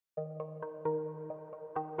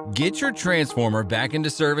Get your transformer back into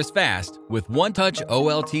service fast with Touch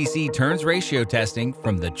OLTC turns ratio testing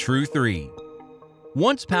from the TTRU3.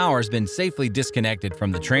 Once power has been safely disconnected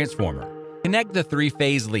from the transformer, connect the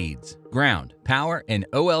three-phase leads, ground, power, and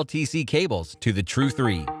OLTC cables to the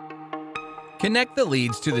TTRU3. Connect the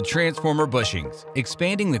leads to the transformer bushings,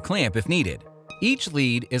 expanding the clamp if needed. Each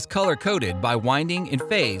lead is color-coded by winding and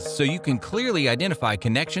phase so you can clearly identify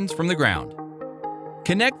connections from the ground.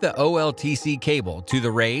 Connect the OLTC cable to the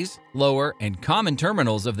raise, lower, and common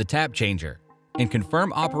terminals of the tap changer, and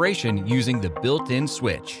confirm operation using the built-in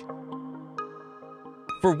switch.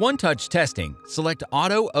 For one-touch testing, select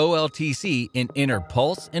Auto OLTC and enter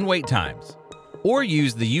pulse and wait times, or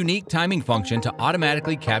use the unique timing function to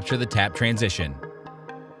automatically capture the tap transition.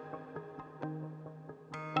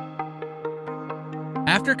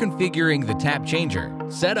 After configuring the tap changer,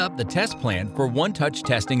 set up the test plan for one-touch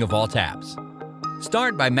testing of all taps.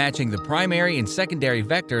 Start by matching the primary and secondary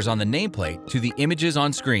vectors on the nameplate to the images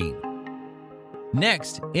on screen.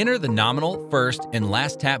 Next, enter the nominal, first, and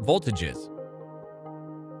last tap voltages.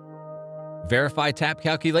 Verify tap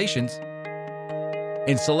calculations,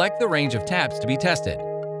 and select the range of taps to be tested.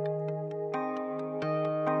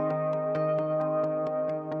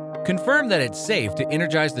 Confirm that it's safe to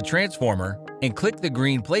energize the transformer and click the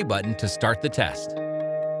green play button to start the test.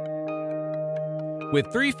 With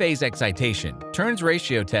three-phase excitation, turns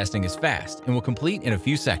ratio testing is fast and will complete in a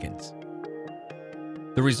few seconds.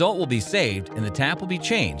 The result will be saved and the tap will be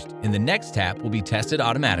changed, and the next tap will be tested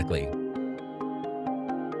automatically.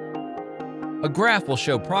 A graph will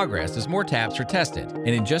show progress as more taps are tested, and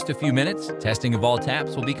in just a few minutes, testing of all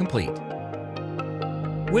taps will be complete.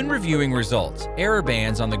 When reviewing results, error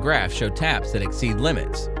bands on the graph show taps that exceed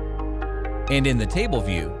limits. And in the table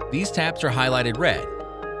view, these taps are highlighted red.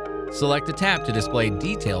 Select a tap to display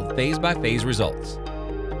detailed phase-by-phase results.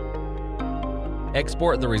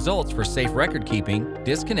 Export the results for safe record keeping,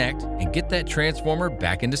 disconnect, and get that transformer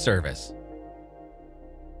back into service.